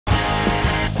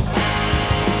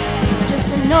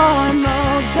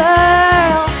normal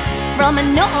girl from a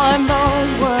normal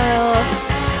world.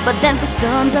 But then for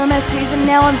some dumbass reason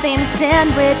now I'm famous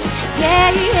and rich.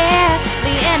 Yeah, yeah,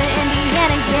 Lena,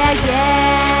 Indiana, yeah, yeah.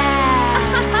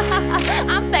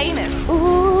 I'm famous.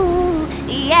 Ooh,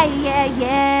 yeah, yeah,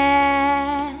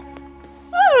 yeah.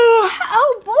 Ooh,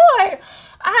 oh boy,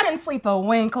 I didn't sleep a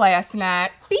wink last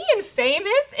night. Being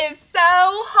famous is so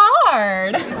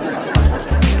hard.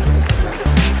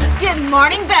 Good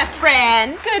morning, best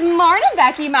friend. Good morning,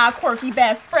 Becky, my quirky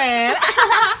best friend.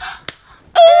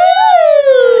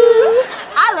 Ooh,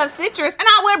 I love citrus and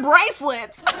I wear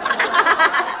bracelets.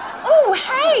 Ooh,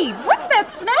 hey, what's that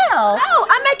smell? Oh,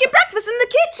 I'm making breakfast in the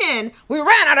kitchen. We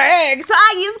ran out of eggs, so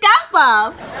I used golf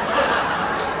balls.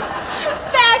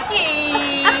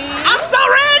 Becky! I'm so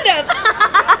random.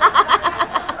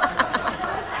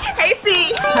 Hey,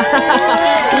 C.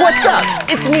 What's up?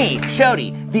 It's me,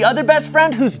 Chody, the other best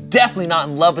friend who's definitely not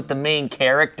in love with the main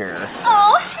character.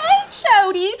 Oh, hey,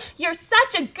 Chody. You're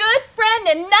such a good friend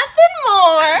and nothing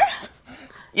more.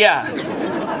 Yeah.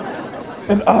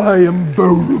 And I am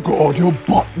Beauregard, your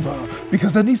butler,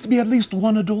 because there needs to be at least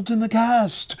one adult in the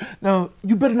cast. Now,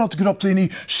 you better not get up to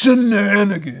any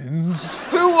shenanigans.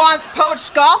 Who wants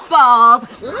poached golf balls?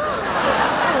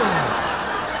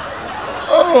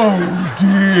 Oh,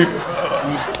 dear.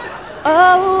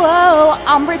 Oh,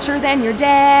 I'm richer than your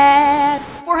dad.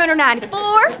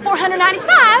 494,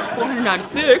 495,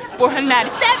 496,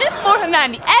 497,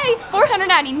 498,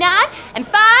 499, and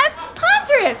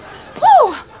 500.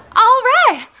 Whew, all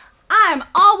right. I'm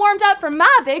all warmed up for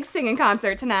my big singing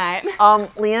concert tonight.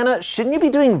 Leanna, shouldn't you be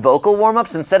doing vocal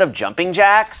warm-ups instead of jumping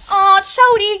jacks? Aw,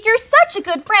 Chody, you're such a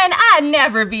good friend I'd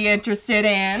never be interested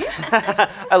in.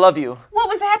 I love you. What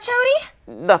was that, Chody?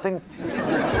 Nothing.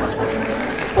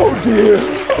 Oh, dear.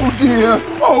 Oh, dear.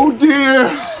 Oh, dear.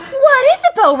 What is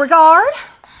it, Beauregard?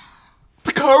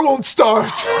 The car won't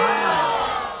start.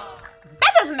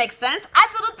 That doesn't make sense. I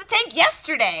filled up the tank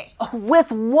yesterday.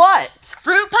 With what?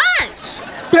 Fruit punch.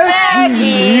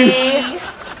 Becky!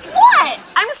 What?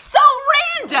 I'm so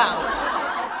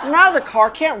random. Now the car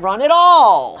can't run at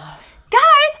all.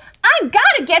 Guys, I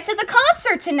gotta get to the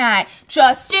concert tonight.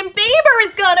 Justin Bieber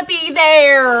is gonna be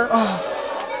there.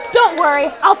 Don't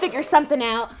worry, I'll figure something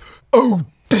out. Oh,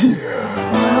 dear.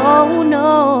 No,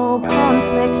 no,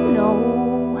 conflict,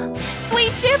 no.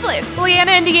 Sweet giblets,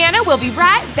 Leanna, Indiana, will be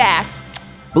right back.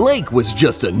 Blake was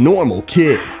just a normal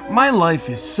kid. My life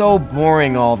is so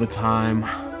boring all the time.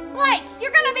 Blake,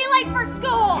 you're gonna be late for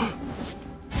school.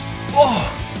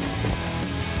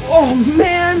 Oh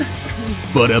man!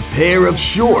 But a pair of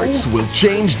shorts will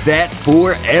change that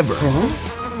forever.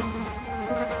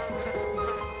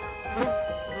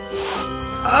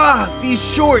 Ah, these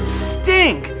shorts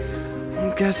stink!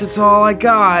 Guess it's all I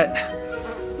got.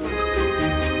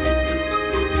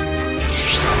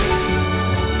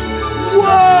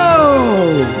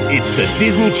 Whoa! It's the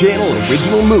Disney Channel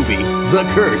original movie, The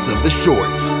Curse of the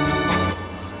Shorts.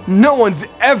 No one's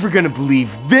ever gonna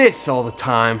believe this all the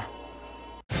time.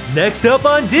 Next up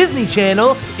on Disney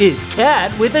Channel, it's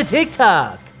Cat with a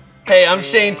TikTok. Hey, I'm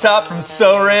Shayne Topp from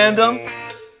So Random.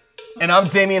 And I'm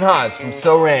Damian Haas from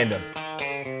So Random.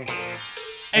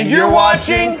 And you're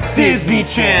watching Disney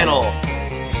Channel.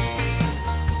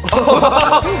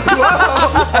 Oh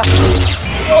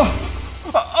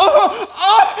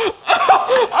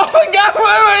my God,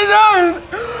 what have I done?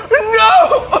 No!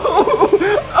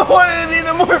 I wanted to be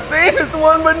the more famous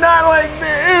one, but not like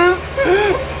this.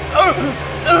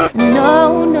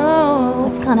 No, no,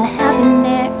 what's gonna happen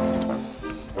next?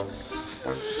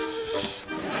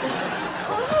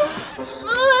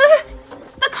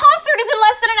 The concert is in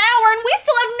less than an hour and we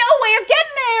still have no way of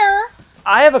getting there.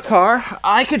 I have a car.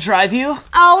 I could drive you.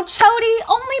 Oh, Chody,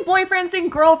 only boyfriends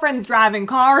and girlfriends driving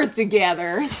cars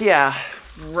together. Yeah,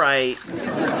 right.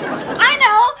 I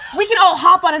know. We can all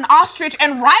hop on an ostrich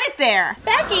and ride it there.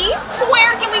 Becky,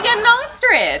 where can we get an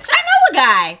ostrich? I know a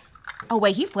guy. Oh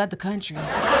wait, he fled the country.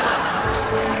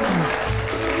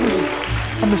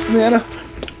 Miss Lena,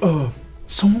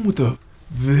 someone with a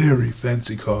very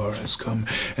fancy car has come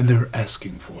and they're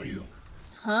asking for you.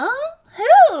 Huh?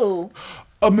 Who?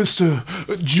 Mr.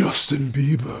 Justin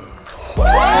Bieber.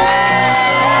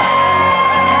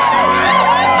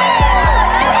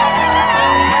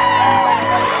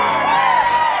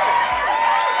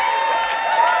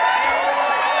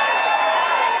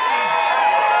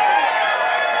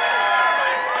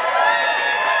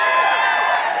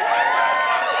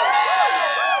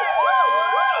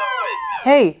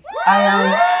 Hey,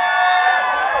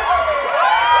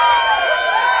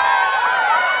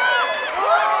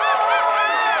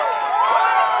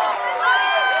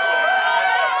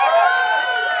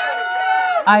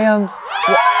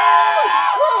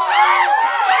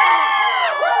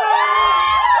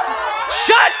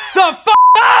 Shut the f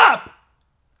up!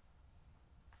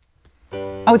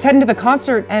 I was heading to the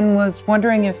concert and was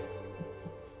wondering if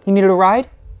you needed a ride?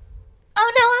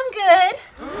 Oh, no, I'm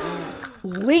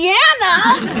good. Leanna!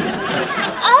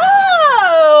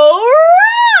 Oh,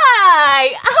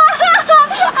 right!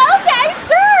 Okay,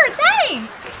 sure,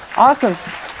 thanks. Awesome.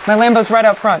 My Lambo's right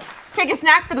out front. Take a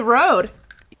snack for the road.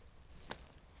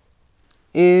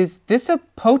 Is this a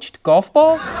poached golf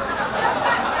ball?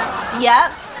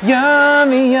 Yep.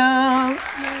 Yummy yum.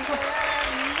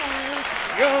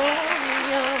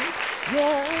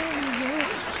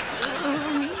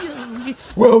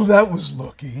 Well, that was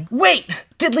lucky. Wait,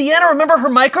 did Leanna remember her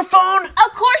microphone?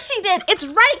 Of course she did. It's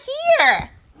right here.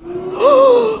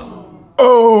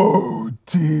 Oh,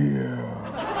 dear.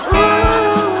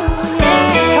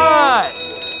 Cut!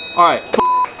 Alright,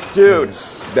 dude.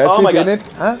 That's Oh my it, God. ain't it?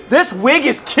 Huh? This wig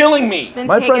is killing me. Then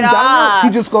My take friend it Gaynor, off. he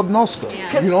just got Nostra.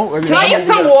 You know? Can I get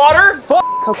some water?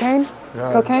 Cocaine?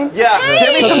 Cocaine? Yeah,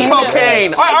 give me some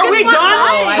cocaine. Are we want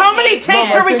done? mine. How many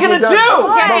takes I are we think gonna we're done.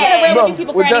 do? Can't get away with these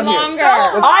people we're for any done here.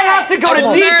 longer. I have to go to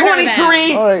will murder D23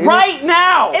 All right, right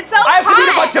now. It's so I have to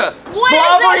meet a hot. bunch of What is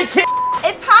slobbery this? kids.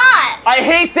 It's hot. I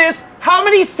hate this. How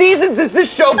many seasons is this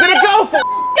show gonna go for?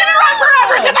 Gonna run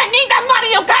forever because I need that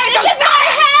money, okay? This is my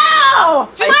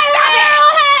hell! My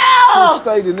little hell! She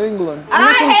stayed in England. And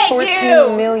I hate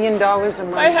 $14 you! million a month.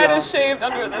 My head is shaved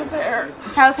under this hair.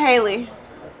 How's Haley?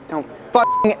 Don't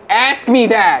fucking ask me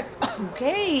that.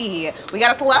 Okay, we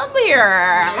got a celeb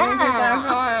here.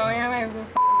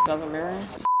 Doesn't matter.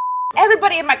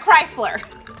 Everybody in my Chrysler.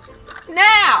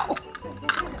 Now!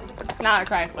 Not a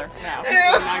Chrysler. No,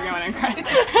 I'm not going in Chrysler.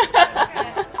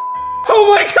 Oh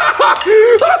my God!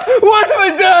 What have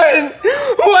I done?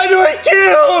 Why do I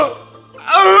kill?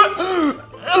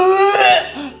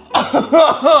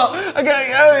 I gotta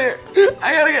get out of here.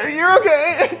 I gotta get. You're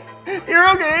okay. You're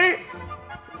okay.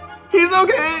 He's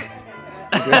okay.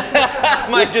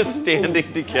 Am I just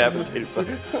standing decapitated?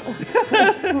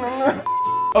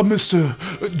 Mr.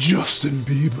 Justin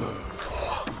Bieber.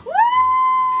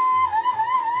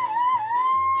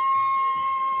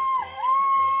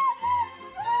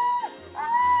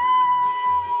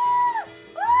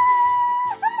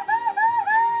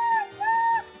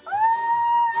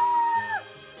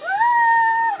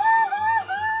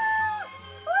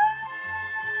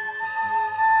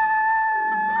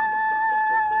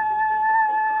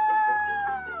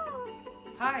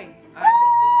 Hi. Hi.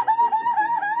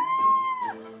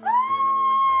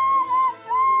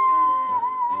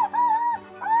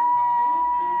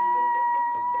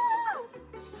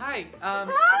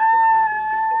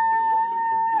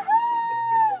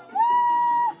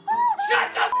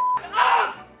 Shut the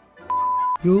up!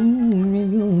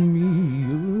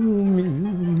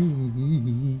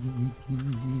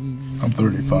 I'm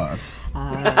 35.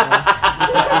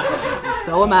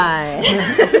 So am I.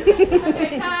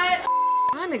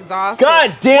 I'm exhausted.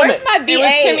 God damn Where's it! my It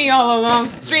was V8? Timmy all along.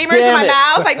 Streamers in Damn my it.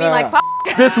 mouth. I mean, like, fuck.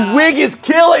 This wig is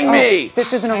killing me.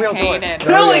 This isn't a real door. Hate it.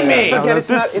 Killing me. Forget it's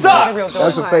not, This it's not a real sucks. door.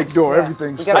 That's a fake door.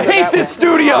 Everything's We gotta I go hate that this way.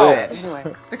 studio.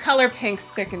 Anyway, The color pink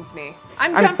sickens me.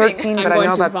 I'm I'm jumping. 13, I'm but I going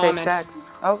know to about safe vomit. sex.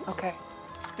 Oh, okay.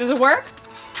 Does it work?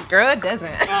 Girl, it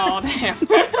doesn't. Oh, damn.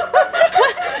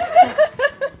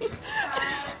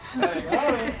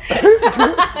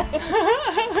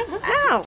 Ow.